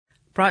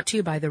Brought to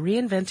you by the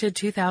reinvented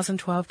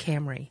 2012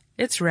 Camry.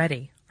 It's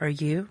ready. Are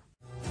you?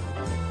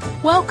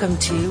 Welcome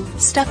to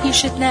Stuff You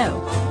Should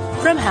Know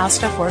from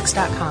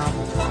HowStuffWorks.com.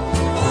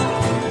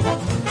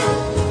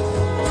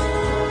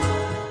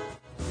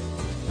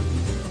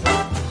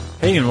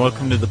 Hey, and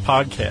welcome to the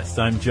podcast.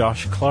 I'm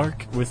Josh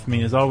Clark. With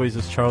me, as always,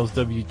 is Charles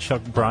W.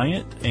 Chuck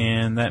Bryant,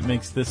 and that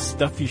makes this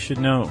Stuff You Should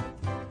Know.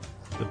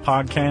 The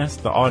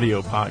podcast, the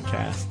audio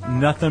podcast.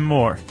 Nothing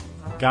more.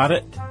 Got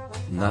it?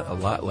 Not a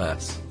lot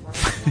less.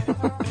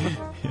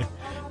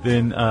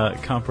 Than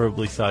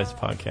comparably sized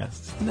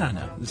podcasts. No.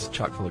 This is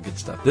chock full of good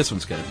stuff. This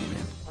one's gotta be,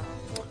 man.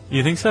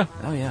 You think so?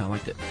 Oh, yeah, I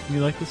liked it. You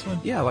like this one?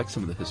 Yeah, I like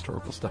some of the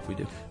historical stuff we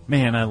do.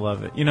 Man, I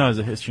love it. You know, I was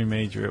a history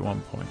major at one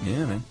point.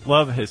 Yeah, man.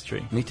 Love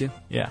history. Me too.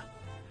 Yeah.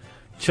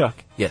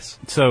 Chuck. Yes.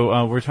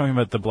 So, we're talking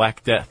about the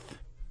Black Death.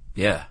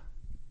 Yeah.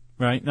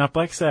 Right? Not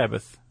Black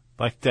Sabbath.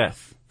 Black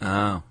Death.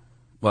 Oh.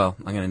 Well,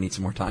 I'm gonna need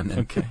some more time then.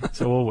 Okay.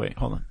 So we'll wait.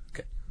 Hold on.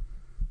 Okay.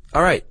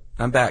 All right.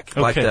 I'm back.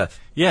 Black Okay. Death.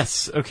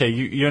 Yes. Okay.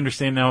 You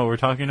understand now what we're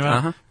talking about?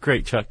 Uh-huh.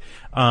 Great, Chuck.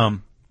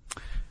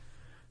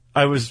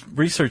 I was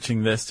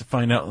researching this to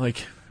find out,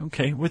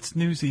 okay, what's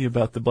newsy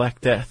about the Black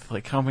Death?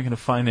 Like, how am I going to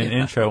find an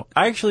intro?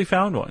 I actually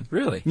found one.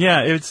 Really?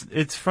 Yeah,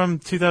 it's from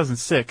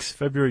 2006,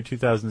 February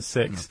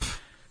 2006.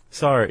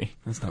 Sorry.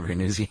 That's not very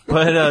newsy.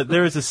 But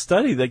there was a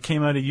study that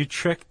came out of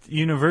Utrecht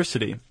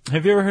University.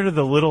 Have you ever heard of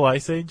the Little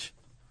Ice Age?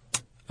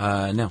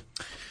 No.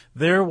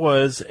 There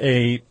was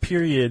a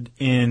period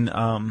in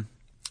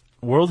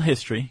world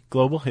history,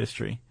 global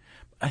history.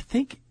 I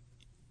think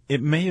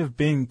it may have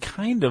been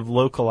kind of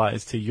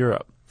localized to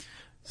Europe.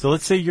 So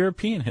let's say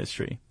European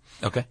history.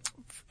 Okay.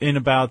 In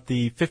about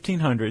the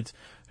 1500s,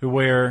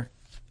 where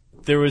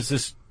there was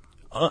this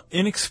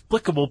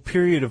inexplicable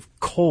period of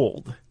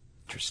cold.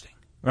 Interesting.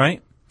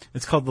 Right?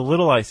 It's called the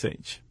Little Ice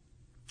Age.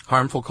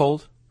 Harmful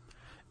cold?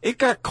 It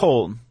got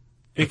cold.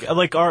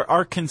 Like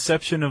our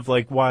conception of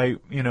why,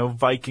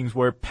 Vikings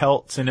wear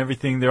pelts and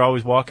everything, they're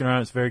always walking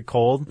around, it's very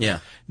cold. Yeah.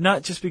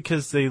 Not just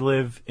because they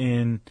live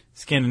in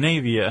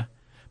Scandinavia,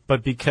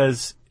 but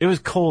because it was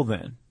cold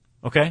then.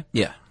 Okay?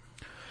 Yeah.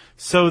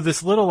 So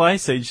this Little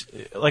Ice Age,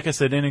 like I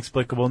said,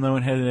 inexplicable. No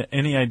one had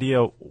any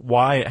idea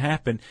why it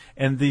happened.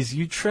 And these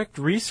Utrecht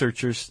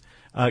researchers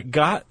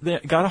got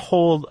a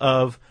hold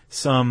of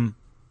some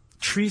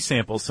tree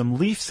samples, some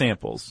leaf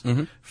samples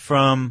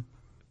from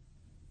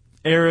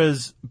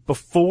eras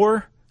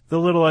before the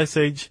Little Ice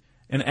Age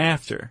and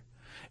after.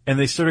 And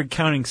they started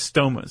counting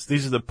stomas.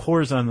 These are the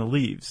pores on the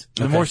leaves.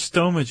 The more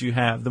stomas you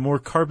have, the more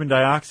carbon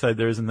dioxide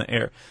there is in the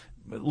air.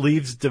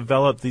 Leaves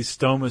develop these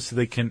stomas so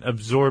they can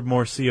absorb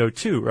more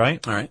CO2,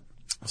 right? All right.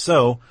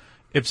 So,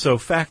 ipso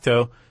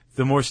facto,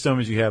 the more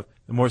stomas you have,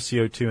 the more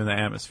CO2 in the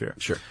atmosphere.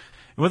 Sure.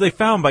 And what they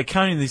found by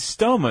counting these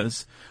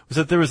stomas was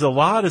that there was a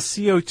lot of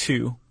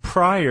CO2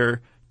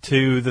 prior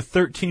to the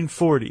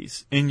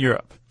 1340s in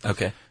Europe.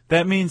 Okay.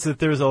 That means that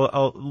there's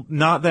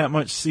not that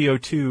much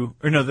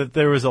CO2, that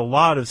there was a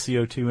lot of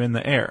CO2 in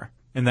the air,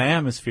 in the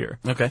atmosphere.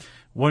 Okay.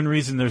 One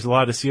reason there's a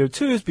lot of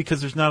CO2 is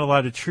because there's not a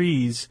lot of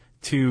trees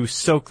to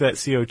soak that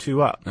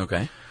CO2 up.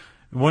 Okay.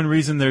 One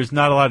reason there's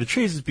not a lot of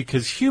trees is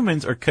because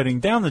humans are cutting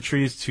down the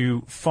trees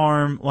to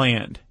farm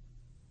land,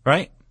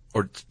 right?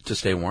 Or to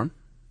stay warm?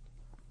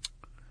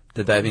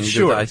 Did that have anything to do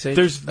Sure. with the Ice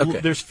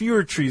Age? There's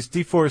fewer trees,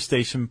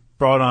 deforestation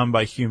brought on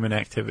by human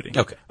activity.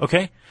 Okay.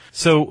 Okay?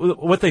 So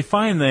what they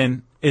find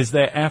then is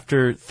that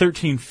after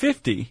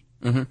 1350,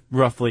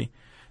 roughly,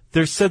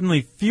 there's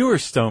suddenly fewer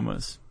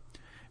stomas,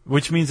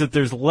 which means that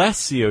there's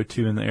less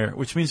CO2 in the air,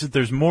 which means that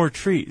there's more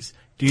trees.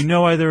 Do you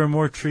know why there are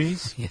more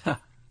trees? Yeah.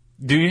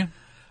 Do you?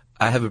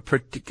 I have a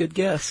pretty good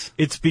guess.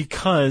 It's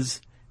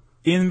because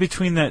in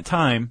between that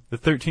time, the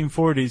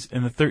 1340s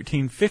and the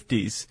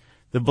 1350s,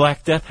 the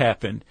Black Death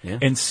happened,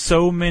 and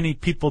so many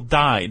people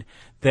died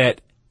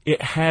that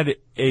it had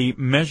a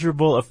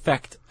measurable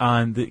effect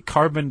on the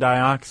carbon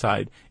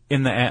dioxide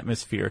in the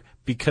atmosphere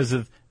because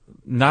of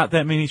not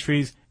that many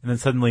trees and then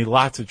suddenly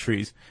lots of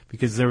trees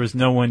because there was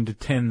no one to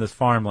tend the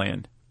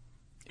farmland.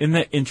 Isn't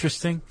that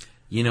interesting?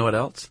 You know what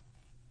else?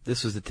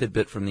 This was a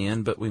tidbit from the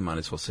end, but we might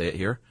as well say it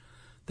here.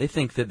 They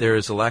think that there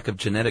is a lack of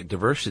genetic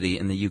diversity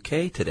in the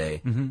UK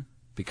today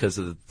because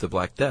of the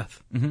Black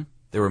Death. Mm-hmm.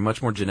 They were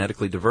much more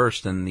genetically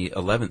diverse than the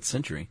 11th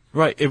century.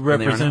 Right. It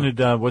represented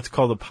what's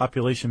called a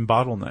population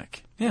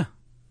bottleneck. Yeah.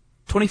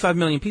 25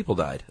 million people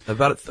died.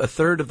 About a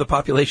third of the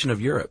population of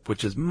Europe,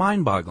 which is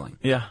mind-boggling.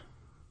 Yeah.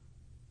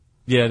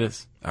 Yeah, it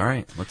is. All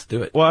right, let's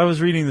do it. Well, I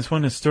was reading this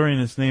one historian.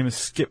 His name is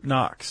Skip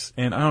Knox,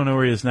 and I don't know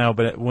where he is now,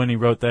 but when he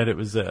wrote that, it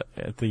was at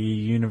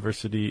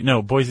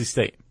the Boise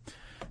State.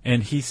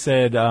 And he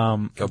said,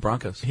 Go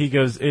Broncos. He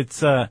goes,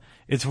 it's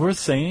worth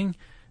saying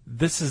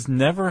this has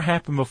never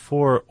happened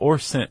before or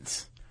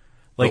since.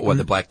 Like what,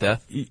 the Black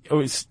Death?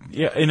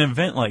 An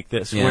event like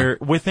this where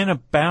within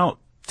about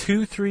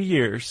 2-3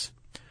 years,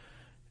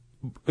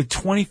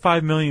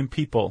 25 million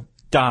people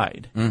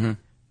died. Mm-hmm.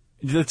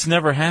 That's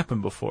never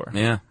happened before.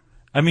 Yeah.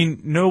 I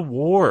mean, no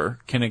war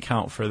can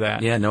account for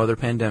that. Yeah, no other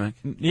pandemic.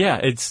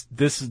 Yeah,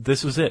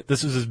 this was it.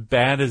 This was as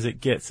bad as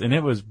it gets, and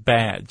it was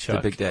bad,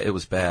 Chuck. It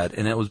was bad,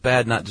 and it was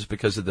bad not just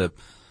because of the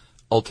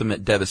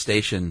ultimate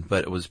devastation,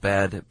 but it was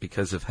bad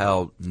because of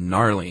how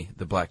gnarly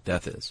the Black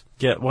Death is.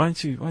 Yeah, why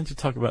don't you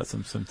talk about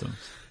some symptoms?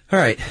 All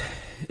right.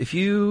 If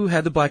you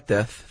had the Black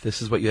Death,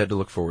 this is what you had to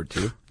look forward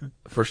to.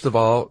 First of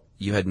all,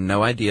 you had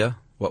no idea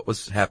what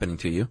was happening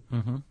to you.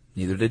 Mm-hmm.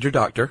 Neither did your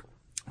doctor.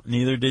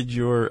 Neither did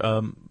your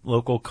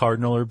local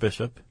cardinal or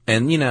bishop.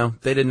 And,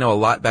 they didn't know a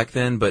lot back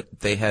then,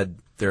 but they had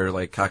their,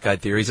 cockeyed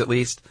theories at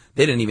least.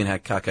 They didn't even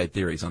have cockeyed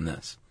theories on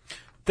this.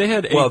 They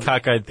had a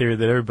cockeyed theory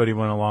that everybody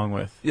went along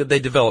with. Yeah, they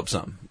developed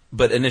some.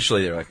 But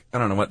initially, they're like, I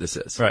don't know what this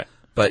is. Right.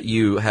 But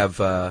you have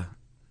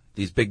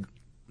these big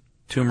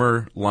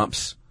tumor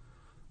lumps.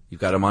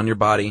 You've got them on your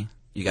body.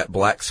 You got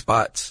black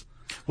spots.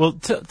 Well,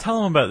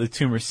 tell them about the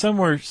tumors. Some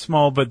were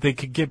small, but they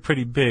could get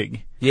pretty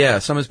big. Yeah,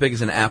 some as big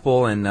as an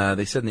apple, and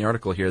they said in the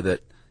article here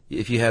that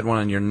if you had one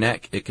on your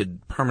neck, it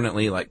could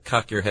permanently,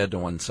 cock your head to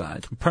one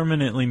side.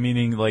 Permanently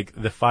meaning,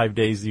 the 5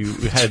 days you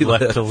had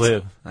left to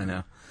live. I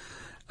know.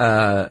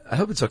 I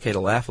hope it's okay to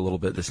laugh a little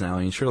bit this now.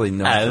 I mean, surely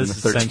no one in the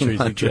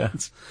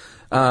 1300s.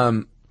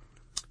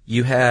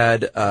 You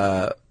had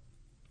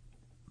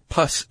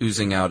pus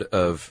oozing out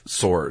of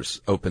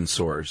sores, open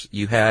sores.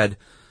 You had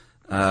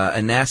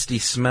a nasty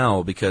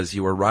smell because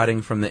you were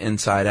rotting from the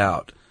inside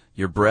out.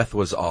 Your breath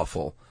was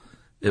awful.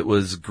 It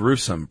was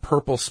gruesome.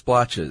 Purple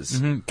splotches.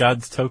 Mm-hmm.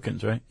 God's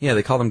tokens, right? Yeah,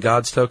 they call them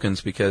God's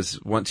tokens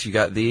because once you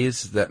got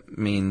these, that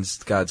means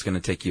God's going to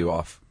take you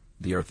off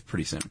the earth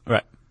pretty soon.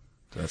 Right.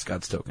 So that's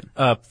God's token.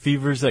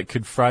 Fevers that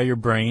could fry your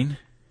brain,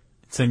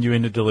 send you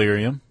into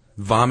delirium.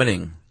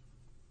 Vomiting,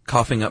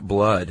 coughing up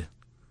blood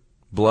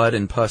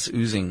and pus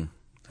oozing.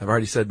 I've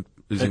already said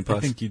oozing pus. I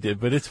think you did,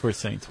 but it's worth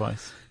saying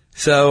twice.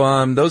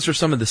 So those are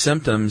some of the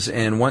symptoms,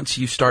 and once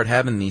you start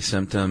having these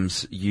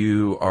symptoms,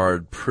 you are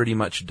pretty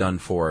much done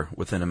for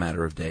within a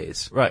matter of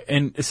days. Right,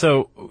 and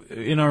so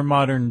in our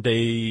modern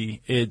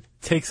day, it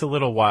takes a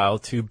little while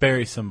to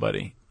bury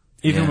somebody,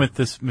 even with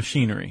this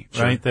machinery,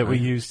 Sure, right, that we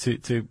use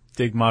to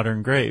dig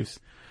modern graves.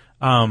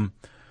 But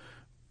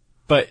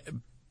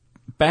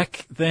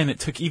back then, it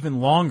took even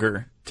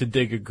longer to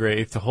dig a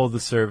grave, to hold the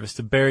service,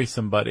 to bury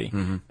somebody.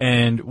 Mm-hmm.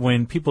 And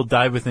when people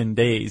died within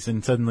days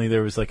and suddenly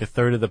there was a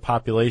third of the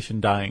population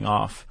dying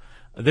off,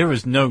 there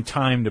was no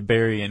time to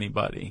bury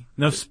anybody.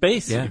 No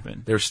space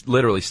even. They're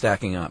literally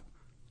stacking up.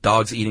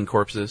 Dogs eating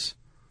corpses.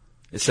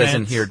 It says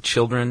in here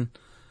children,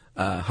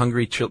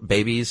 hungry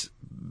babies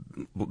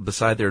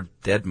beside their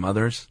dead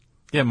mothers.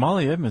 Yeah,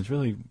 Molly Edmonds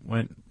really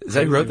went. Is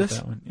that who wrote this?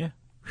 That one. Yeah.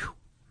 Whew,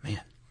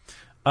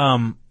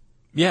 man.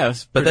 Yeah,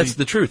 but that's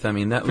the truth. I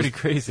mean, that pretty was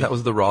crazy. That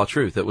was the raw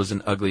truth. It was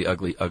an ugly,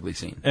 ugly, ugly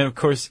scene. And of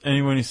course,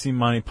 anyone who's seen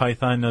Monty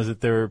Python knows that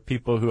there were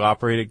people who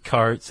operated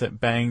carts that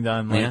banged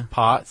on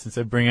pots and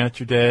said, "Bring out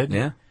your dead."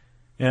 Yeah,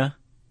 yeah.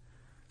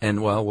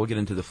 And we'll get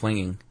into the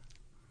flinging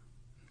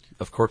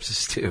of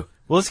corpses too.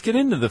 Well, let's get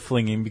into the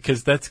flinging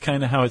because that's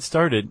kind of how it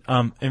started.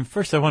 And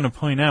first, I want to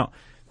point out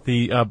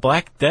the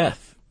Black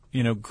Death.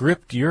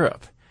 Gripped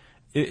Europe.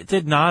 It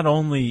did not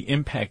only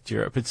impact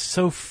Europe. It's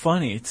so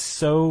funny. It's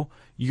so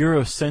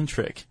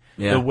Eurocentric,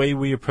 the way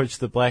we approach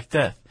the Black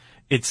Death.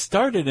 It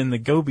started in the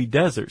Gobi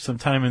Desert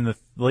sometime in the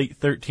late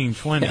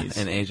 1320s.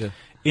 In Asia.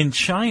 In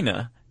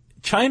China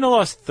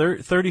lost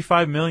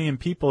 35 million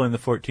people in the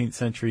 14th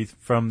century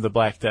from the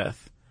Black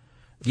Death.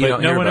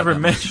 But no one ever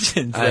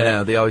mentions that. I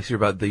know. They always hear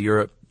about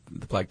the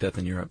Black Death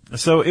in Europe.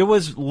 So it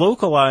was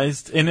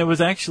localized, and it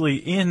was actually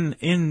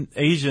in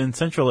Asia and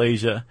Central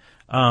Asia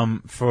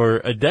for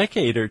a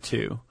decade or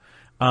two.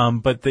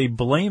 But they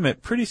blame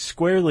it pretty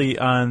squarely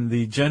on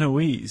the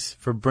Genoese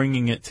for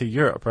bringing it to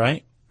Europe,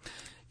 right?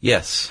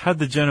 Yes. How'd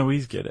the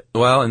Genoese get it?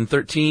 Well, in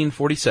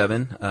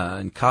 1347,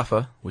 in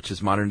Kaffa, which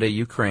is modern-day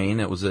Ukraine,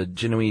 it was a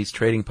Genoese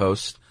trading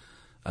post.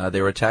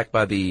 They were attacked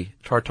by the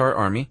Tartar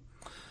army.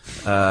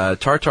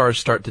 Tartars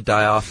start to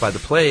die off by the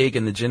plague,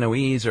 and the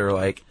Genoese are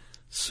like,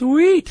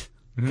 sweet!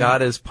 Mm-hmm.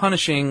 God is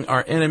punishing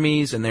our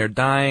enemies, and they're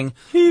dying.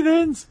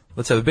 Heathens!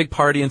 Let's have a big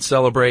party and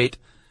celebrate.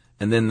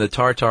 And then the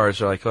Tartars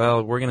are like,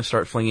 well, we're going to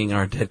start flinging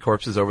our dead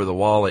corpses over the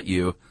wall at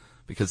you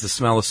because the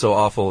smell is so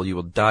awful, you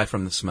will die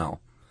from the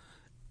smell.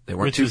 They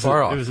weren't too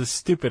far off. It was a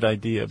stupid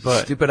idea,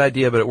 but... Stupid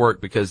idea, but it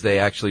worked because they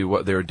actually,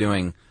 what they were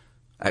doing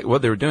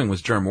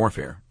was germ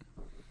warfare.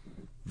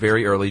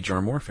 Very early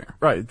germ warfare.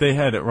 Right. They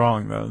had it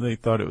wrong, though. They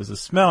thought it was a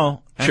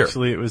smell. Sure.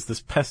 Actually, it was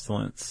this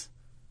pestilence.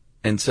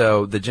 And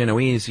so the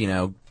Genoese,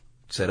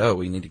 said, oh,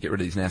 we need to get rid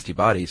of these nasty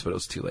bodies, but it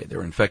was too late. They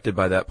were infected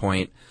by that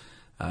point.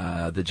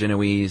 The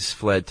Genoese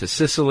fled to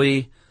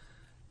Sicily,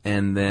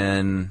 and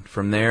then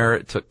from there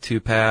it took two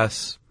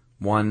paths.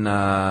 One,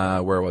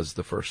 where was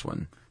the first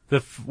one? The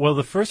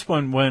first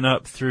one went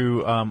up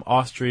through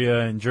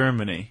Austria and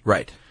Germany.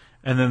 Right.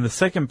 And then the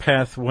second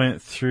path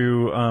went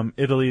through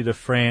Italy to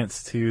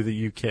France to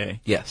the UK.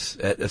 Yes,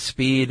 at a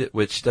speed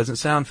which doesn't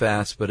sound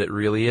fast, but it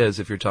really is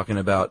if you're talking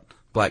about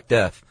Black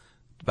Death.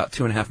 about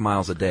 2.5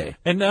 miles a day.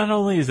 And not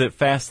only is it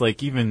fast,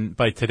 like even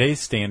by today's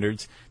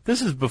standards,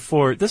 this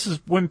is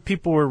when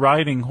people were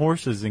riding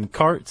horses and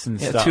carts and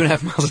Yeah, stuff.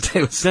 2.5 miles a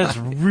day was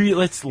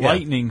That's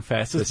lightning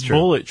fast. It's That's true.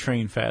 bullet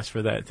train fast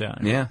for that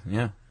time. Yeah,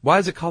 yeah. Why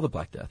is it called the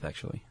Black Death,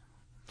 actually?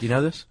 Do you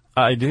know this?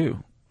 I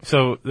do.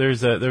 So there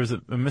was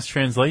a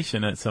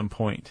mistranslation at some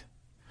point.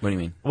 What do you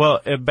mean? Well,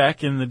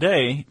 back in the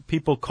day,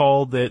 people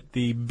called it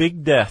the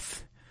Big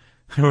Death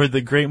or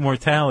the Great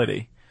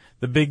Mortality.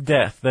 The Big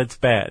Death, that's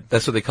bad.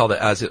 That's what they called it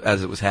as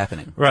it was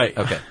happening. Right.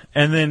 Okay.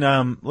 And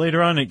then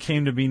later on it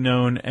came to be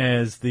known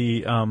as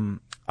the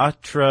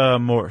Atra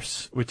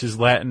Mors, which is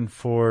Latin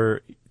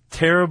for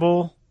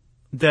terrible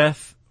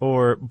death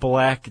or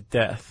black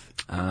death.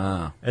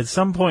 Ah. At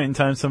some point in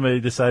time, somebody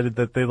decided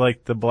that they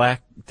liked the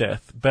Black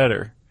Death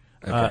better.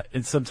 Okay.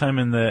 It's sometime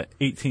in the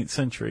 18th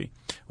century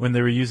when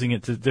they were using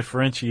it to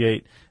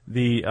differentiate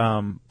the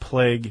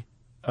plague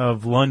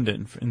of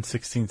London in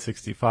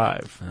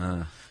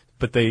 1665.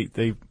 But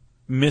they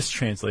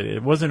mistranslated it.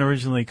 It wasn't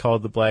originally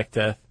called the Black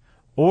Death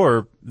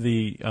or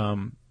the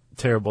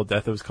terrible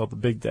death. It was called the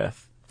Big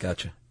Death.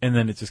 Gotcha. And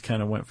then it just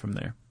kind of went from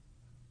there.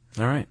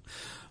 All right.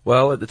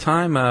 Well, at the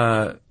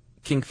time,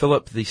 King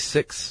Philip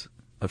VI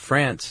of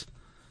France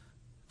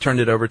turned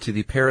it over to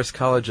the Paris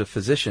College of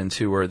Physicians,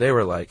 they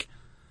were like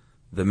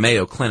the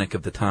Mayo Clinic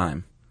of the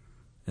time.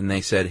 And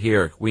they said,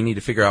 here, we need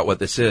to figure out what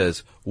this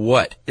is.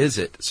 What is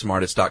it,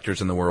 smartest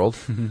doctors in the world?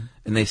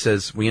 And they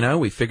says, well,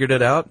 we figured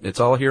it out. It's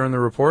all here in the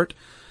report.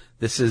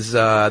 This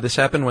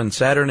happened when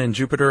Saturn and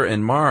Jupiter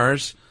and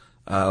Mars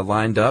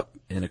lined up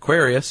in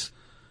Aquarius.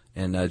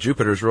 And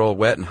Jupiter's real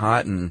wet and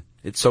hot, and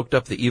it soaked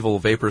up the evil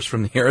vapors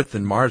from the Earth,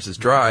 and Mars is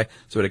dry.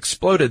 So it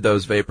exploded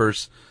those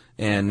vapors,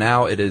 and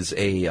now it is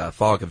a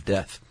fog of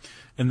death.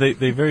 And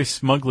they very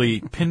smugly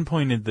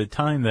pinpointed the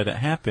time that it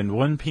happened,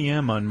 1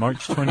 p.m. on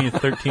March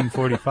 20th,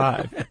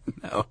 1345.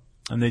 No.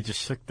 And they just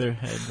shook their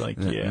head like,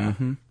 yeah.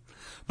 Mm-hmm.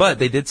 But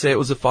they did say it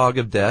was a fog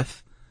of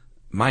death.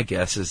 My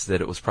guess is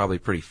that it was probably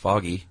pretty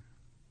foggy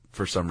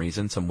for some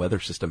reason. Some weather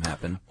system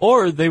happened.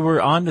 Or they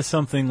were onto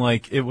something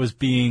like it was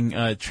being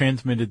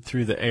transmitted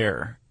through the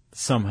air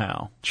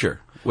somehow.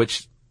 Sure.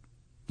 Which,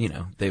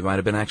 they might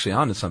have been actually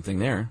onto something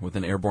there with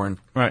an airborne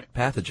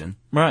pathogen.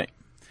 Right.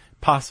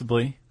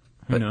 Possibly.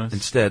 Who But knows?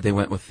 instead, they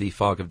went with the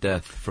fog of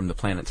death from the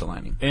planets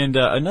aligning. And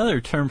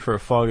another term for a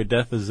fog of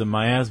death is a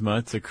miasma.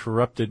 It's a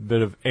corrupted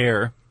bit of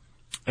air.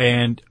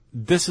 And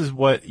this is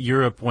what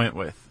Europe went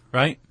with,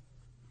 right?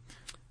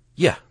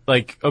 Yeah.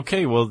 Like,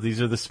 okay, well,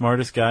 these are the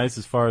smartest guys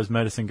as far as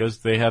medicine goes.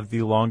 They have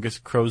the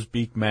longest crow's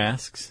beak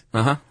masks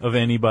of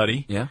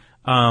anybody. Yeah.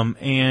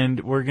 And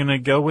we're going to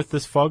go with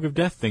this fog of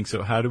death thing.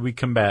 So how do we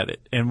combat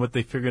it? And what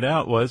they figured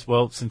out was,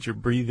 well, since you're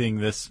breathing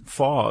this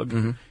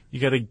fog, you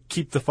got to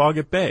keep the fog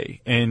at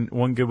bay. And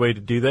one good way to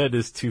do that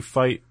is to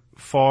fight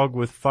fog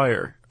with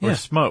fire or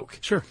smoke.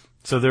 Sure.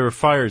 So there were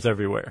fires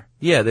everywhere.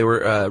 Yeah, they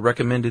were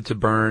recommended to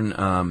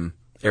burn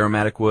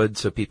aromatic wood,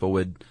 so people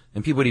would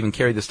even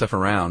carry this stuff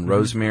around.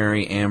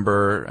 Rosemary,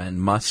 amber,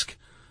 and musk.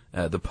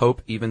 The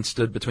Pope even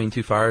stood between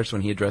two fires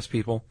when he addressed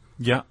people.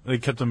 Yeah, they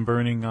kept them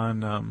burning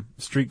on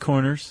street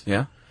corners.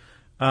 Yeah.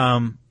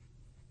 And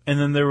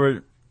then there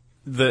were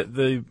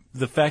the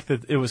fact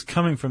that it was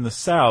coming from the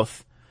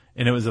south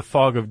and it was a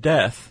fog of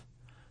death.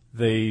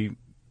 They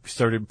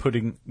started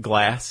putting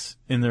glass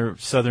in their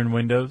southern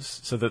windows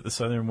so that the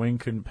southern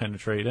wind couldn't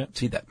penetrate it.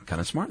 See, that kind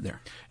of smart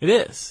there. It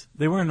is.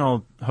 They weren't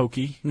all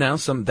hokey. Now,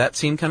 that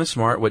seemed kind of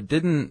smart. What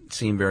didn't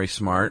seem very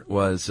smart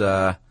was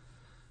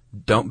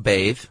don't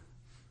bathe.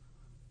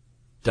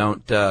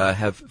 Don't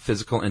have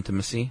physical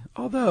intimacy,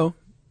 although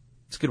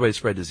it's a good way to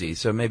spread disease,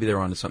 so maybe they're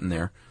onto something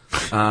there.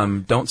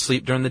 Don't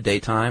sleep during the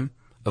daytime.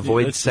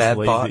 Avoid That's sad just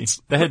lazy.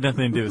 thoughts. That had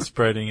nothing to do with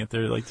spreading it.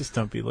 They're like, just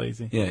don't be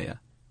lazy. Yeah.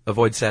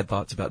 Avoid sad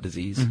thoughts about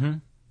disease.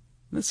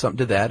 There's something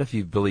to that if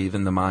you believe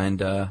in the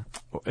mind.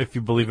 If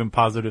you believe in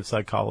positive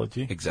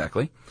psychology.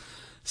 Exactly.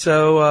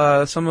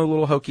 So some of the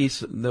little hokey,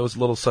 there was a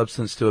little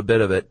substance to a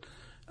bit of it.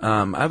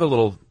 I have a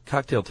little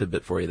cocktail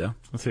tidbit for you, though.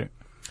 Let's hear it.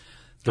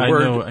 The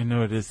I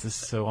know it is.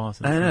 This is so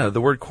awesome. I know.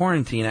 The word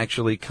quarantine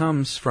actually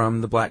comes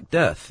from the Black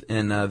Death.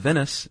 In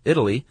Venice,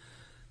 Italy,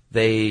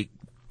 they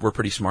were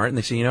pretty smart, and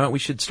they said, you know what, we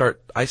should start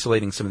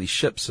isolating some of these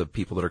ships of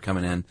people that are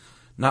coming in,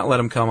 not let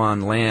them come on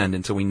land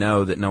until we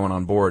know that no one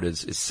on board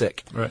is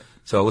sick. Right.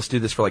 So let's do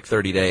this for like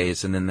 30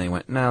 days, and then they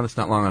went, no, that's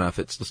not long enough.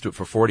 Let's do it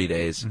for 40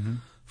 days.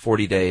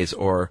 40 days,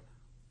 or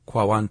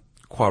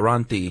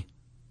quaranti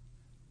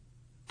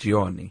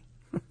giorni.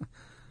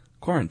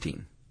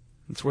 Quarantine.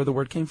 That's where the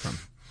word came from.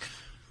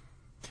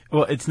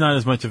 Well, it's not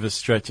as much of a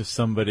stretch if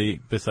somebody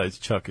besides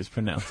Chuck is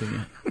pronouncing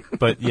it.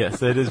 But yes,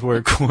 that is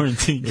where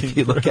quarantine came If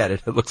you from. look at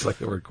it, it looks like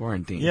the word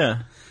quarantine.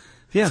 Yeah.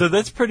 Yeah. So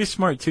that's pretty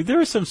smart, too. There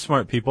are some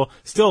smart people.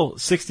 Still,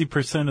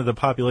 60% of the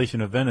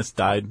population of Venice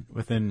died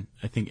within,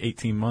 I think,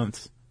 18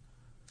 months.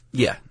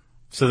 Yeah.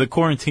 So the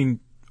quarantine,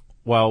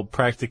 while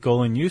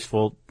practical and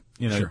useful,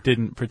 Sure.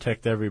 didn't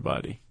protect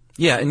everybody.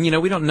 Yeah, and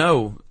we don't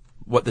know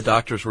what the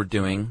doctors were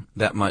doing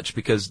that much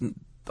because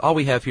all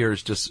we have here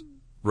is just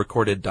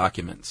recorded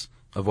documents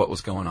of what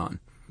was going on.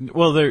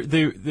 Well,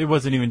 there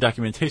wasn't even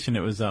documentation.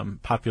 It was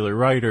popular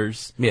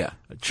writers, Yeah.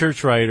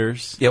 church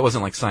writers. Yeah, it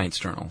wasn't like science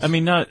journals. I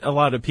mean, not a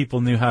lot of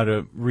people knew how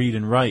to read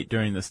and write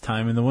during this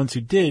time, and the ones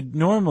who did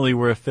normally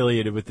were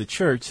affiliated with the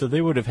church, so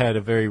they would have had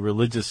a very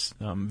religious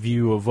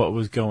view of what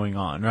was going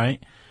on,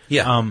 right?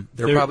 yeah.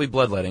 They're there- probably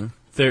bloodletting.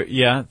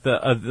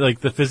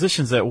 The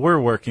physicians that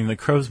were working, the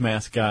crow's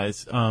mask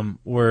guys,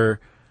 were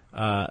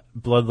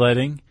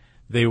bloodletting.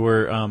 They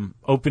were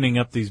opening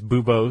up these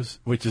buboes,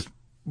 which is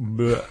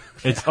bleh.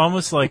 It's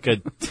almost like a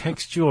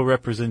textual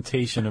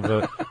representation of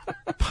a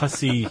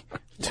pussy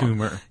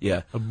tumor.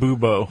 Yeah. A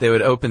bubo. They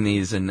would open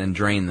these and then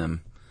drain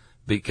them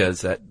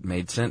because that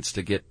made sense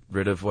to get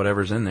rid of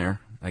whatever's in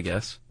there, I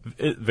guess.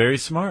 Very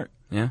smart.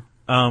 Yeah.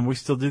 We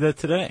still do that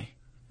today.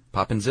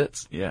 Poppin'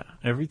 zits. Yeah,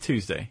 every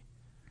Tuesday.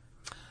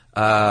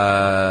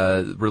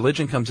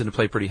 Religion comes into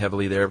play pretty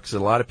heavily there because a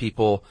lot of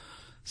people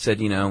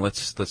said,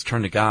 let's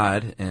turn to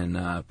God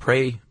and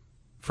pray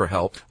for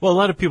help. Well, a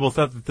lot of people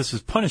thought that this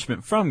was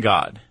punishment from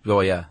God. Oh,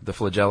 yeah, the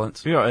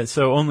flagellants. Yeah,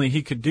 so only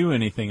he could do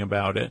anything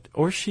about it,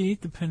 or she,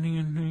 depending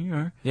on who you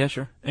are. Yeah,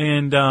 sure.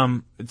 And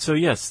so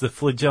yes, the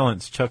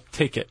flagellants. Chuck,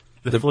 take it.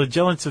 The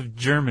flagellants of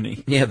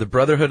Germany. Yeah, the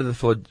Brotherhood of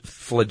the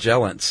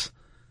Flagellants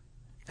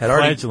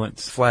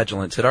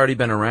Flagellants had already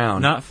been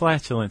around. Not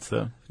flatulence,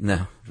 though.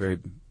 No, very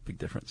big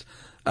difference.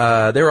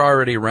 They were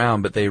already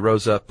around, but they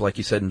rose up, like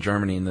you said, in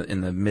Germany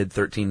in the mid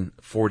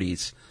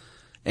 1340s,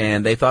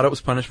 and they thought it was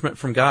punishment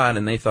from God,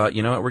 and they thought,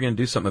 you know what, we're going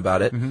to do something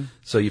about it. Mm-hmm.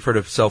 So you've heard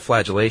of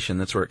self-flagellation.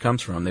 That's where it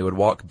comes from. They would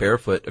walk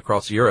barefoot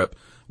across Europe,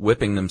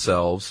 whipping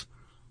themselves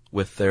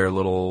with their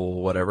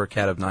little whatever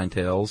cat of nine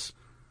tails.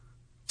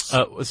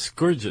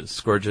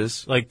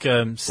 Scourges. Like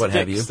sticks what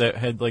have you. that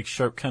had like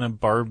sharp kind of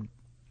barbed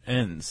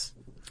ends.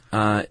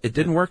 It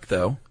didn't work,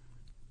 though,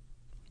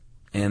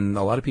 and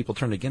a lot of people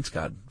turned against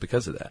God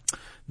because of that.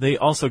 They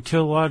also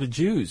killed a lot of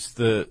Jews,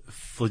 the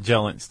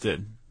flagellants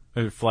did.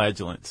 Or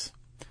flagellants.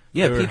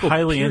 Yeah, they were people,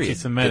 highly period,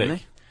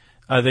 anti-Semitic.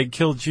 didn't They'd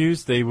kill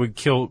Jews. They would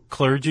kill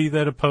clergy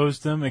that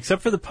opposed them,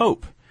 except for the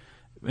Pope.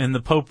 And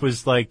the Pope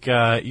was like,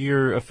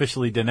 you're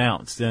officially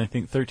denounced in, I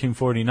think,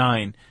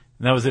 1349.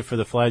 And that was it for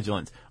the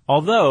flagellants.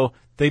 Although,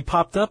 they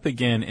popped up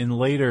again in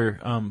later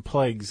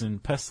plagues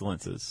and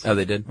pestilences. Oh,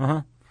 they did?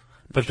 Uh-huh.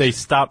 But they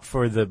stopped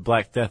for the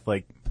Black Death,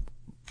 like,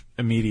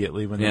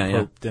 immediately when the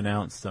Pope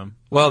denounced them.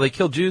 Well, they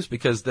killed Jews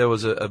because there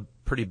was a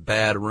pretty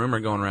bad rumor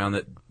going around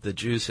that the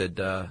Jews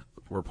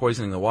were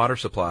poisoning the water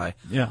supply.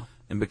 Yeah.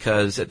 And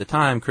because at the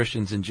time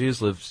Christians and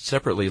Jews lived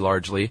separately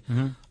largely,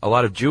 a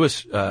lot of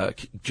Jewish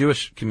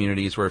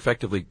communities were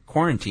effectively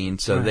quarantined,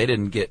 so they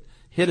didn't get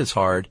hit as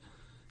hard.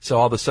 So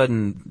all of a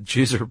sudden,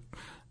 Jews are,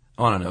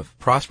 I don't know if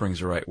prospering is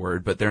the right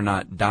word, but they're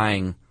not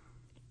dying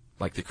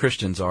like the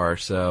Christians are.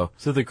 So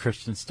the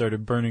Christians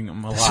started burning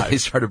them alive. So they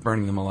started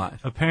burning them alive.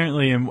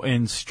 Apparently,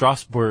 in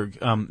Strasbourg,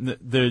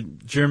 the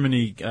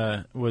Germany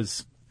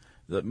was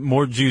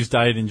more Jews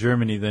died in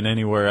Germany than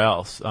anywhere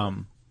else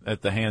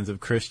at the hands of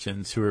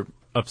Christians who were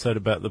upset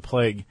about the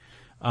plague.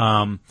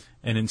 And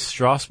in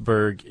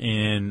Strasbourg,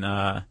 in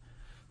I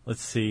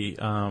think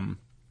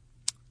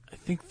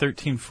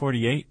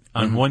 1348,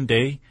 on one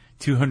day,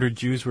 200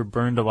 Jews were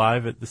burned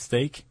alive at the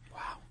stake.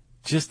 Wow!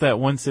 Just that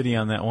one city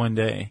on that one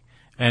day.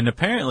 And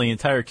apparently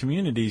entire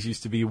communities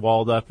used to be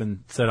walled up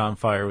and set on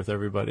fire with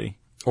everybody.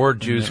 Or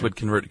Jews would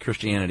convert to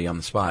Christianity on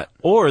the spot.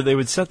 Or they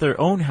would set their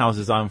own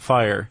houses on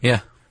fire. Yeah.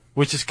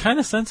 Which is kind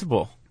of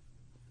sensible.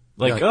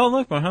 Like, oh,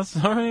 look, my house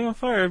is already on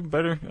fire.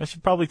 I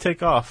should probably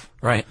take off.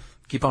 Right.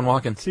 Keep on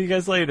walking. See you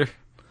guys later.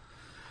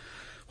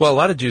 Well, a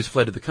lot of Jews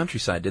fled to the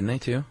countryside, didn't they,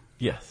 too?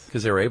 Yes.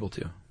 Because they were able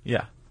to.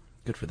 Yeah.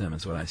 Good for them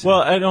is what I say.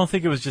 Well, I don't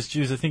think it was just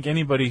Jews. I think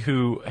anybody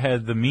who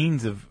had the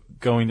means of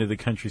going to the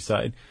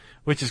countryside.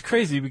 Which is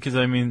crazy because,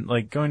 I mean,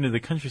 like, going to the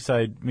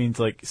countryside means,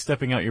 like,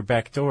 stepping out your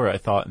back door, I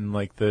thought, in,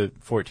 like, the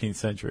 14th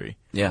century.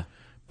 Yeah.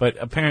 But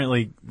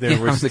apparently there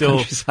were still,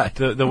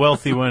 the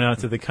wealthy went out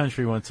to the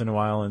country once in a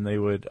while and they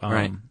would,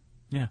 right.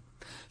 Yeah.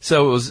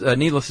 So it was,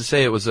 needless to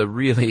say, it was a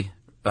really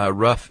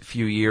rough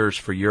few years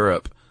for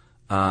Europe.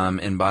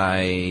 And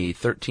by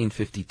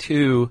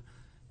 1352,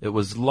 it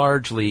was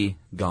largely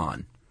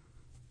gone.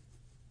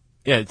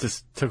 Yeah, it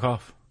just took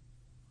off.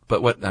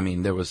 But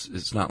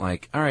it's not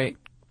like, all right,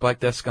 Black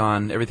Death's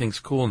gone, everything's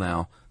cool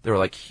now. There were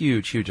like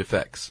huge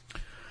effects.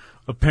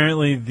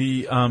 Apparently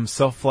the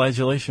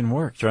self-flagellation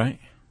worked, right?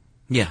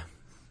 Yeah.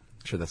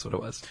 Sure, that's what it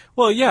was.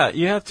 Well, yeah,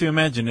 you have to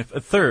imagine if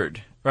a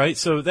third, right?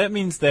 So that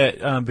means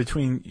that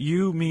between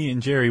you, me,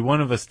 and Jerry,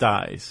 one of us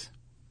dies.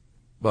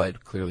 Well,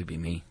 it'd clearly be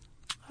me.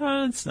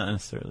 It's not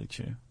necessarily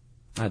true.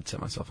 I'd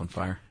set myself on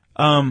fire.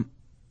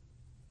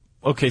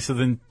 Okay, so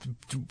then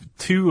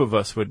two of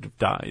us would have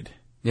died.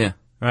 Yeah.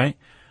 Right?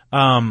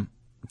 A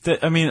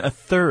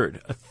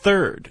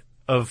third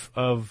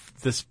of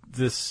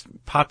this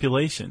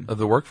population of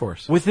the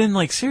workforce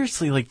within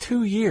seriously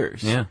 2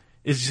 years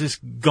is just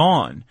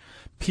gone.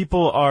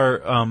 People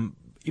are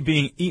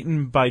being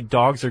eaten by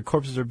dogs. Their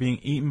corpses are being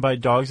eaten by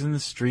dogs in the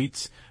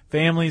streets.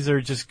 Families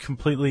are just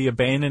completely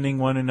abandoning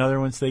one another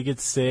once they get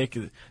sick.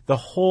 The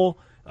whole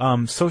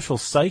social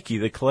psyche,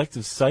 the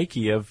collective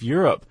psyche of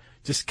Europe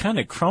just kind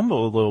of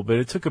crumble a little bit.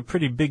 It took a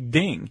pretty big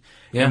ding.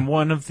 Yeah. And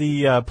one of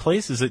the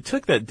places it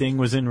took that ding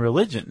was in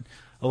religion.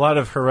 A lot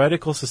of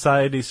heretical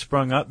societies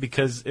sprung up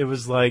because it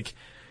was like,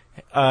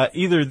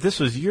 either this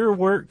was your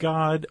work,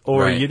 God,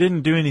 or Right. you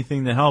didn't do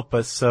anything to help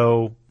us,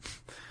 so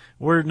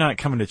we're not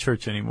coming to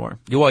church anymore.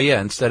 Well,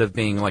 yeah, instead of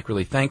being like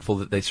really thankful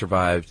that they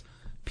survived,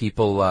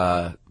 people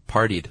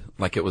partied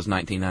like it was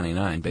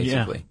 1999,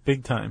 basically. Yeah,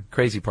 big time.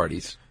 Crazy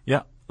parties.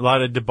 Yeah, a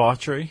lot of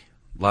debauchery.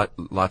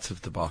 Lots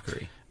of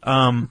debauchery.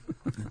 Um,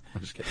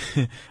 I'm just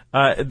kidding.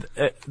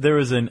 there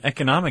was an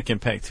economic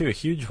impact too, a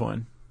huge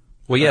one.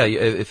 Well, yeah,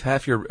 if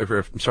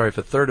if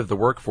a third of the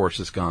workforce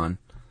is gone,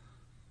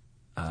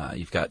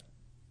 you've got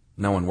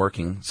no one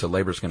working, so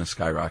labor's going to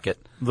skyrocket.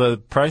 The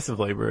price of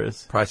labor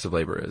is. Price of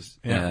labor is.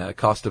 Yeah.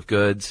 Cost of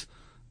goods,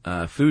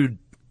 food,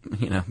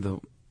 the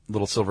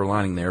little silver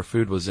lining there,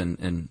 food was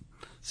in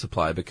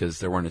supply because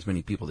there weren't as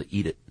many people to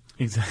eat it,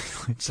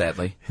 Exactly.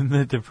 sadly. Isn't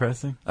that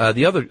depressing?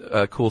 The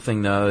other cool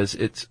thing, though, is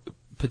it's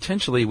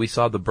potentially we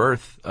saw the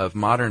birth of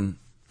modern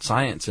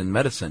science and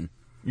medicine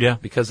Yeah.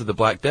 because of the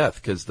Black Death,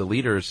 because the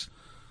leaders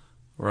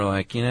were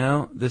like,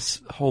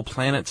 this whole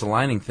planets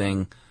aligning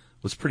thing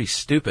was pretty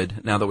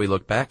stupid now that we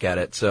look back at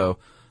it. So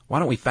why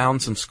don't we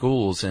found some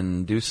schools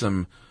and do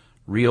some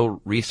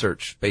real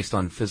research based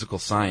on physical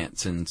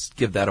science and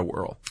give that a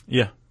whirl?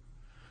 Yeah.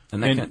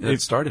 And And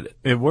that started it.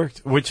 It worked,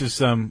 which is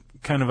kind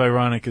of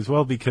ironic as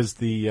well because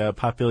the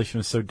population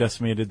was so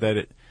decimated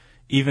that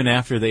even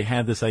after they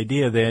had this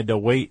idea, they had to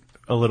wait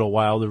a little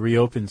while to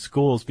reopen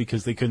schools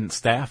because they couldn't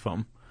staff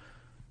them.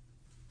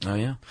 Oh,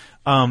 yeah.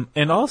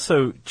 And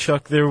also,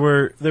 Chuck, there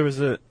was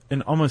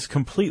an almost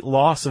complete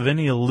loss of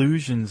any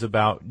illusions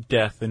about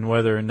death and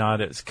whether or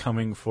not it's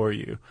coming for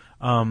you.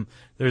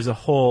 There's a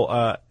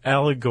whole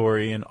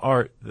allegory in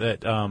art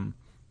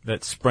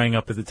that sprang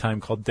up at the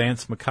time called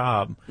Dance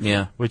Macabre,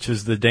 Yeah. which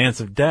is the dance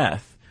of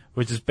death,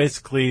 which is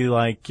basically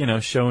like,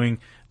 showing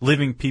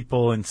living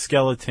people and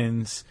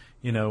skeletons,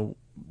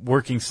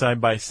 working side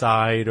by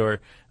side or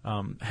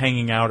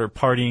hanging out or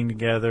partying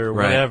together or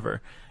Right.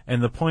 whatever.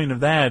 And the point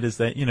of that is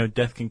that,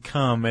 death can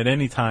come at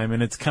any time,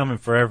 and it's coming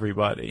for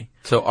everybody.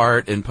 So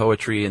art and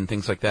poetry and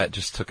things like that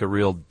just took a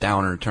real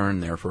downer turn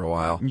there for a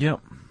while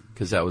Yep.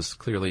 because that was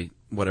clearly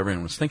what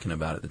everyone was thinking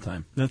about at the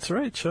time. That's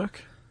right,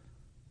 Chuck.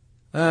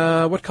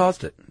 What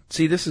caused it?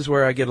 See, this is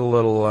where I get a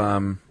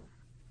little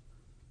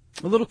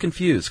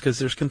confused because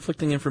there's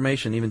conflicting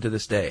information even to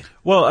this day.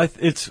 Well,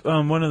 it's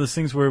one of those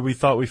things where we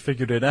thought we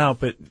figured it out,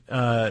 but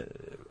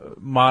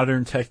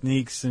modern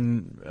techniques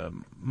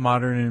and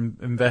modern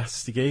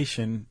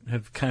investigation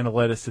have kind of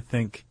led us to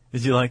think.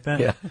 Did you like that?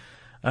 Yeah.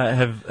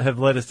 Have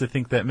led us to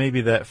think that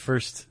maybe that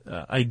first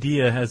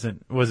idea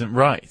wasn't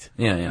right.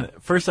 Yeah.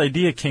 First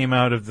idea came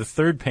out of the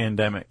third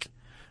pandemic,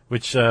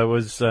 which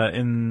was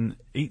in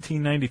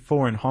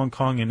 1894 in Hong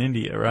Kong and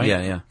India, right?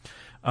 Yeah.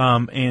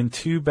 And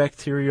two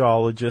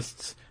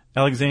bacteriologists,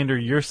 Alexander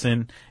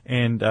Yersin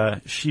and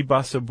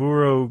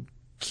Shibasaburo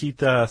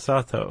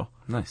Kitasato.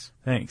 Nice.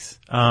 Thanks.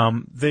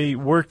 They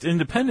worked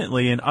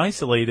independently and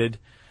isolated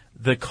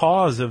the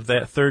cause of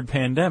that third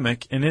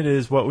pandemic, and it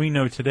is what we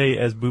know today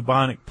as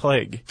bubonic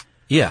plague.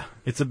 Yeah.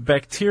 It's a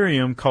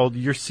bacterium called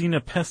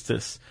Yersinia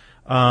pestis,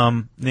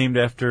 named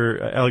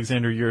after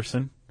Alexander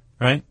Yersin,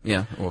 right?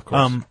 Yeah. Well, of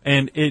course.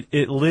 And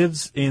it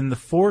lives in the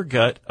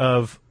foregut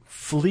of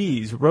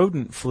fleas,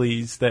 rodent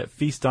fleas that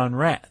feast on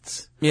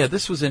rats. Yeah,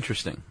 this was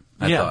interesting,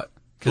 I Yeah. thought.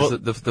 Because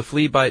Well- the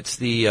flea bites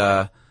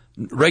the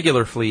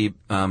regular flea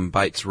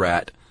bites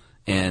rat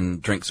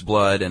and drinks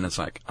blood, and it's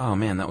like, oh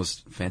man, that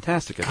was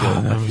fantastic.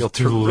 I feel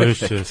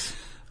terrific.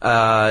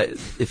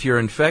 If you're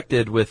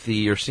infected with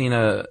the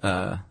Yersinia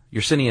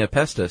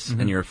pestis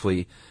and you're a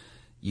flea,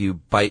 you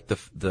bite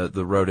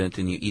the rodent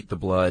and you eat the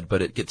blood,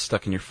 but it gets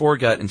stuck in your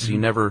foregut, and so you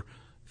never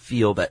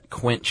feel that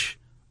quench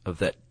of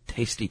that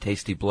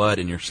tasty blood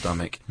in your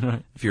stomach.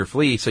 Right. If you're a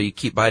flea, so you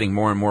keep biting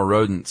more and more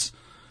rodents.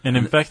 And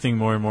infecting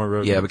more and more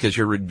rodents. Yeah, because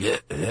you're,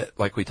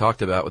 like we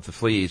talked about with the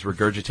fleas,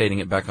 regurgitating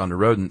it back onto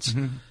rodents.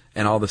 Mm-hmm.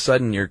 And all of a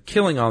sudden you're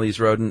killing all these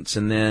rodents,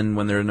 and then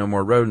when there are no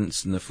more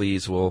rodents, then the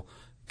fleas will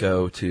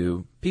go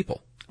to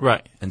people.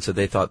 Right. And so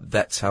they thought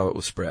that's how it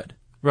was spread.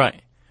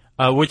 Right.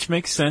 Which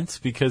makes sense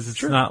because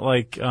it's not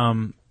like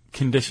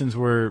conditions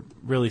were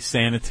really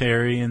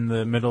sanitary in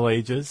the Middle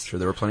Ages. Sure,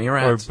 there were plenty of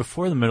Or rats.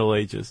 before the Middle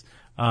Ages,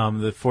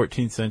 the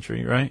 14th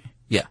century, right?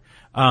 Yeah.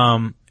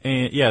 And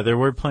yeah, there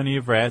were plenty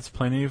of rats,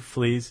 plenty of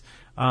fleas.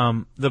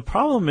 The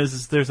problem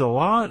is there's a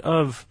lot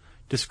of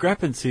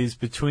discrepancies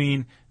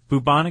between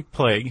bubonic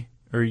plague,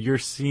 or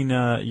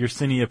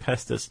Yersinia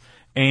pestis,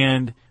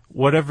 and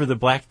whatever the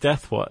Black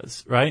Death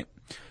was, right?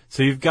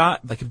 So you've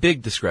got Like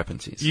big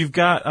discrepancies.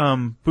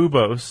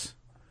 buboes,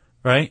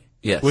 right?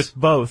 Yes. With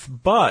both,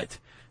 but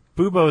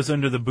buboes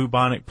under the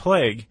bubonic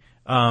plague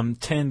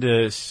tend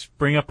to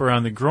spring up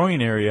around the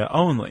groin area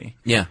only.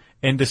 Yeah.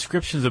 And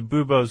descriptions of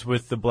buboes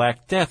with the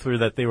Black Death were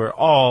that they were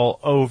all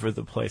over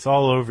the place,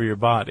 all over your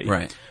body.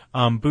 Right.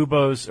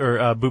 Buboes or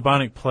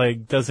bubonic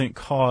plague doesn't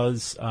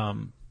cause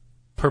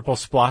purple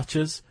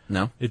splotches.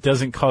 No? It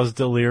doesn't cause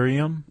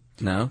delirium.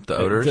 No, the It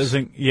odors.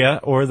 doesn't,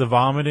 or the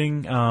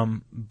vomiting,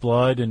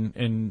 blood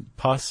and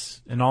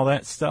pus and all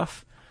that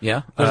stuff.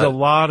 Yeah. There's a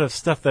lot of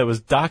stuff that was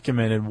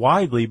documented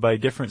widely by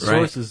different Right.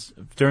 sources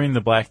during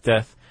the Black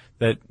Death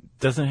that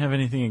doesn't have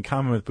anything in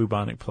common with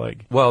bubonic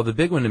plague. Well, the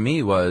big one to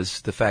me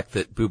was the fact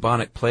that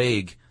bubonic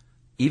plague,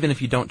 even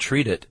if you don't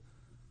treat it,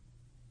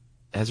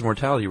 has a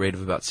mortality rate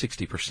of about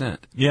 60%.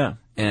 Yeah,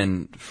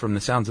 And from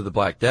the sounds of the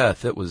Black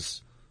Death, it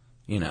was,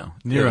 near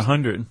it was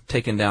 100.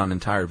 taking down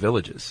entire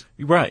villages.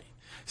 Right.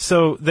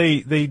 So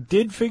they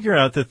did figure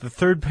out that the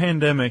third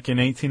pandemic in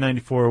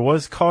 1894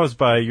 was caused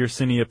by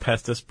Yersinia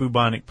pestis,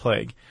 bubonic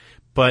plague,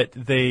 but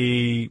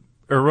they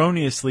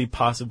erroneously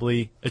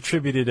possibly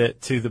attributed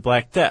it to the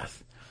Black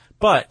Death.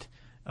 But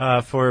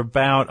for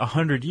about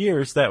 100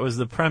 years, that was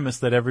the premise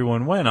that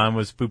everyone went on,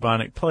 was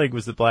bubonic plague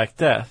was the Black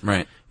Death.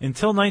 Right.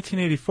 Until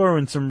 1984,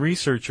 when some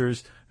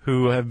researchers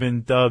who have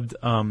been dubbed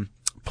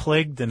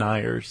plague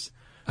deniers,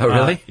 Oh,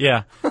 really?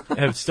 yeah,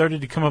 have started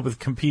to come up with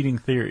competing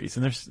theories,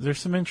 and there's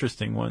some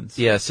interesting ones.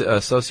 Yes,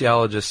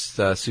 sociologist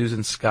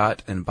Susan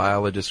Scott and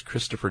biologist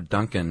Christopher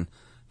Duncan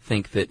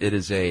think that it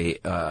is a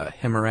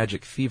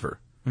hemorrhagic fever,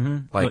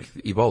 like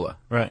Ebola.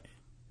 Right.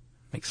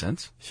 Makes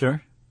sense.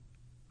 Sure.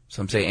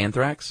 Some say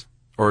anthrax,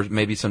 or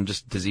maybe some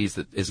just disease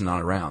that is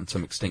not around,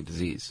 some extinct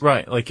disease.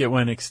 Right, like it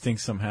went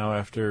extinct somehow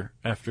after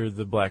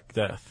the Black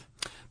Death.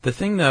 The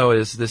thing, though,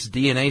 is this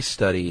DNA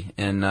study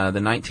in the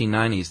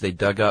 1990s, they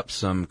dug up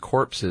some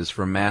corpses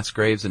from mass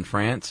graves in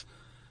France,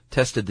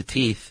 tested the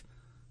teeth,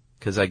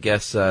 because I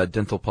guess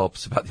dental pulp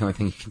is about the only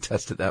thing you can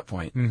test at that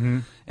point.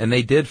 Mm-hmm. And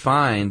they did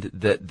find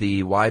that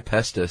the Y.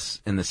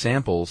 pestis in the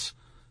samples,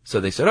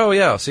 so they said, oh,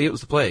 yeah, see, it was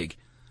the plague.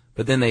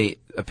 But then they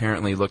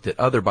apparently looked at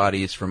other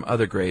bodies from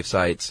other grave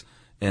sites,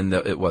 and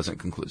it wasn't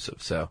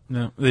conclusive. So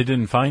No, they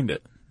didn't find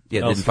it. yeah,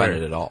 didn't elsewhere.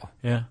 find it at all.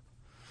 Yeah.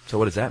 So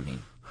what does that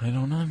mean? I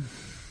don't know.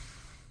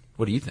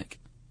 What do you think?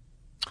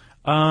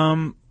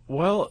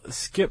 Well,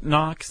 Skip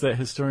Knox, that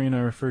historian I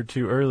referred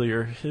to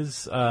earlier,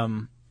 his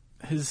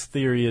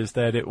theory is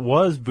that it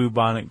was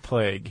bubonic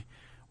plague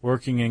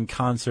working in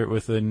concert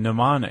with a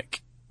pneumonic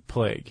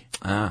plague.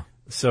 Ah,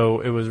 So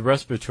it was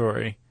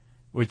respiratory,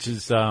 which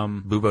is,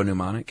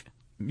 buboneumotic?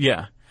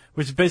 yeah,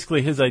 which is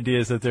basically his idea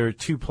is that there are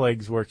two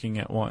plagues working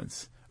at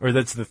once. Or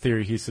that's the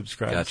theory he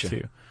subscribes Gotcha.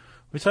 to.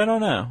 Which I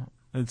don't know.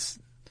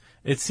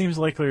 It seems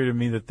likelier to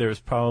me that there's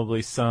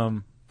probably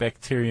some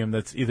bacterium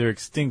that's either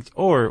extinct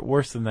or,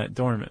 worse than that,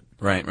 dormant.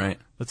 Right, right.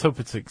 Let's hope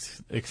it's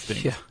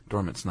extinct. Yeah,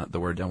 dormant's not the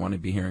word I want to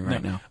be hearing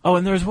right now. Oh,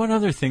 and there's one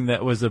other thing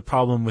that was a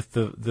problem with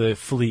the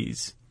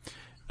fleas.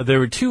 There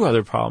were two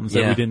other problems that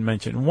Yeah. we didn't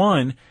mention.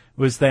 One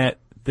was that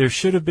there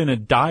should have been a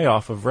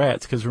die-off of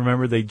rats, because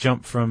remember they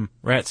jump from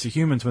rats to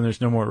humans when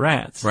there's no more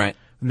rats. Right.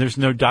 And there's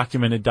no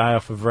documented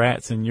die-off of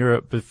rats in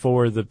Europe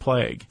before the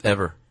plague.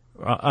 Ever.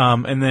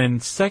 And then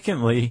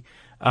secondly,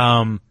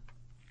 what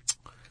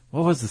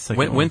was the second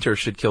one? Winter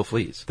should kill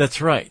fleas,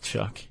 That's right,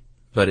 Chuck.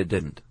 but it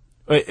didn't.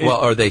 It,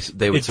 Or they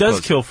would it does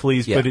suppose- kill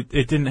fleas, Yeah. but it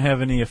didn't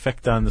have any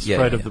effect on the Yeah,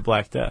 spread yeah, of yeah. the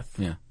Black Death.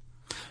 Yeah.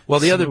 Well,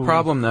 the other So-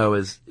 problem, though,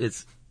 is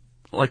it's,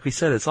 like we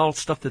said, it's all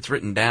stuff that's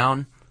written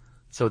down.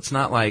 So it's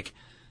not like,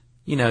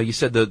 you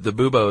said the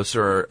bubos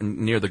are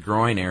near the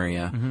groin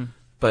area. Mm-hmm.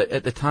 But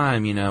at the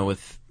time,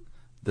 with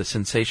the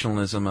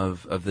sensationalism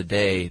of the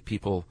day,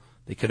 people,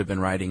 they could have been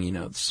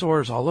writing,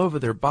 sores all over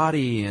their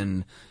body,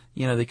 and,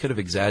 they could have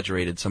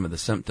exaggerated some of the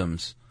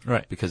symptoms.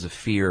 Right. Because of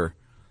fear.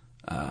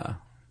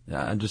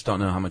 I just don't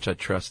know how much I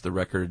trust the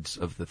records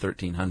of the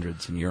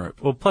 1300s in Europe.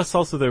 Well, plus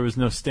also there was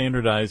no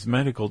standardized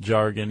medical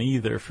jargon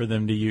either for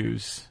them to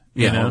use.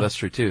 you Yeah, know? well, that's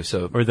true too.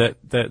 So, Or that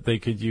they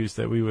could use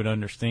that we would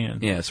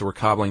understand. yeah, so we're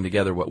cobbling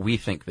together what we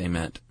think they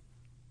meant,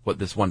 what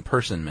this one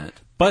person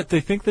meant. But they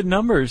think the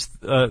numbers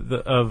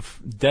of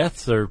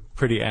deaths are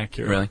pretty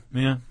accurate. Really?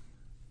 Yeah.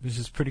 Which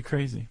is pretty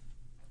crazy.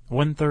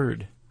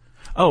 1/3.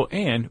 Oh,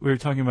 and we were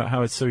talking about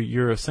how it's so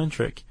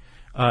Eurocentric.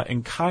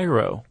 In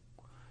Cairo,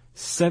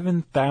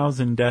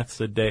 7,000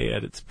 deaths a day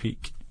at its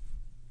peak.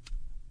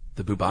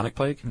 The bubonic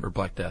plague or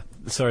Black Death?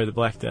 Sorry, the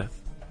Black Death.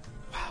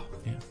 Wow.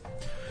 Yeah.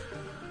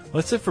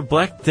 Well, that's it for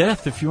Black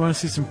Death. If you want to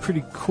see some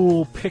pretty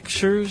cool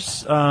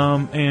pictures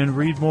and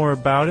read more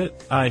about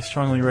it, I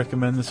strongly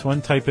recommend this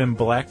one. Type in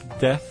Black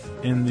Death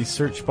in the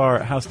search bar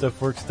at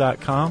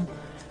howstuffworks.com.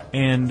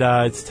 And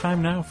it's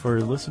time now for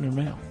listener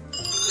mail.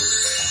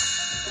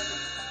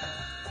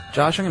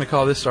 Josh, I'm going to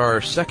call this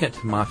our second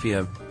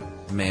Mafia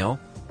mail.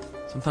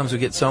 Sometimes we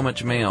get so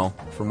much mail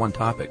from one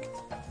topic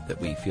that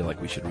we feel like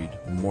we should read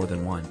more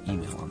than one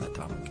email on that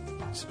topic.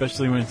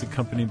 Especially when it's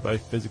accompanied by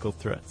physical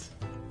threats.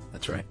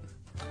 That's right.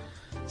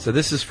 So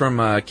this is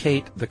from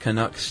Kate the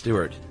Canuck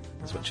Stewart.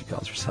 That's what she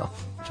calls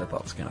herself, which I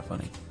thought was kind of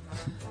funny.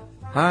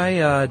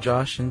 Hi,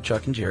 Josh and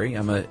Chuck and Jerry.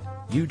 I'm a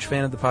huge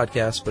fan of the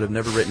podcast, but have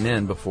never written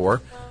in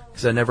before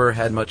because I never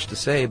had much to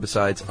say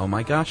besides, oh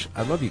my gosh,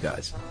 I love you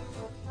guys.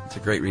 It's a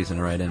great reason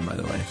to write in, by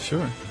the way.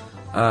 Sure.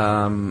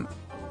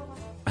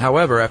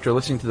 However, after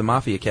listening to the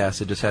Mafia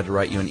cast, I just had to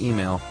write you an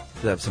email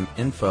to have some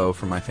info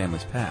from my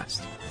family's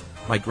past.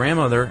 My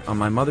grandmother, on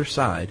my mother's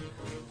side,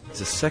 is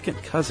a second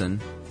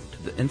cousin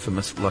to the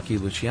infamous Lucky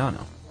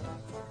Luciano.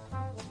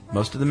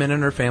 Most of the men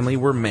in her family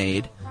were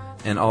made,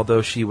 and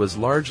although she was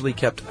largely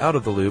kept out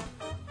of the loop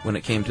when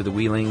it came to the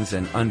wheelings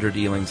and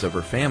underdealings of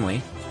her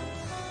family,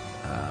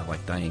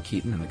 like Diane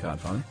Keaton in The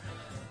Godfather,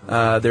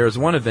 there was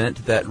one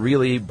event that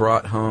really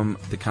brought home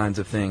the kinds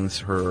of things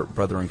her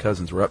brother and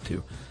cousins were up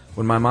to.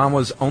 When my mom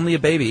was only a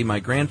baby, my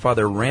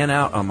grandfather ran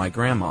out on my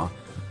grandma.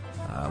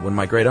 When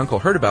my great-uncle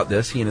heard about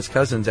this, he and his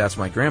cousins asked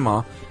my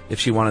grandma if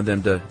she wanted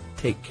them to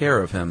take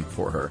care of him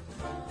for her.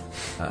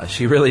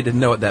 She really didn't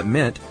know what that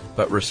meant,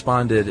 but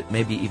responded,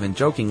 maybe even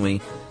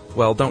jokingly,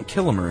 well, don't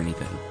kill him or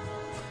anything.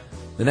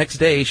 The next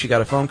day, she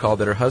got a phone call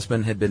that her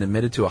husband had been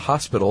admitted to a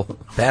hospital,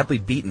 badly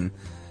beaten,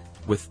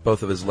 with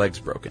both of his legs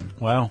broken.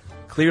 Wow.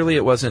 Clearly,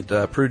 it wasn't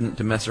prudent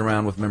to mess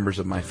around with members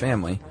of my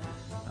family.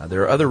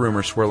 There are other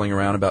rumors swirling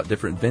around about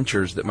different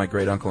ventures that my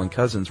great-uncle and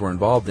cousins were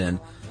involved in,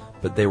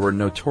 but they were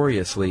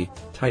notoriously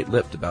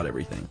tight-lipped about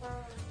everything.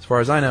 As far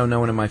as I know, no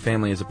one in my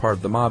family is a part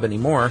of the mob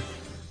anymore,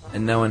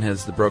 and no one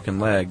has broken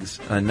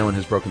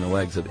the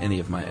legs of any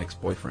of my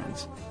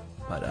ex-boyfriends.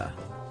 But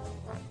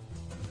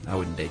I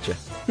wouldn't date you.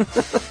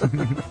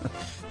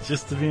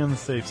 Just to be on the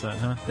safe side,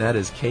 huh? That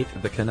is Kate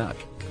the Canuck.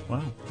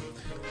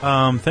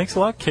 Wow. Thanks a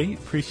lot, Kate.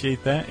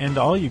 Appreciate that. And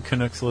to all you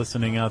Canucks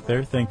listening out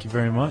there, thank you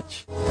very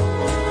much.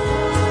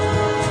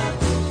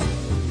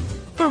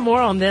 For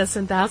more on this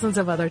and thousands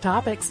of other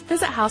topics,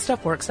 visit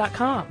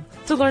HowStuffWorks.com.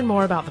 To learn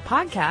more about the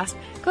podcast,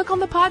 click on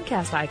the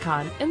podcast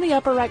icon in the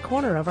upper right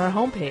corner of our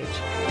homepage.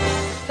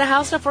 The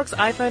How Stuff Works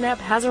iPhone app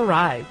has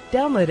arrived.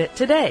 Download it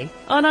today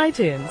on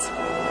iTunes.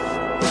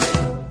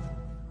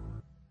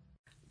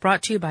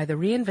 Brought to you by the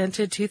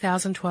reinvented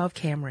 2012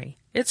 Camry.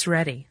 It's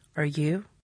ready. Are you?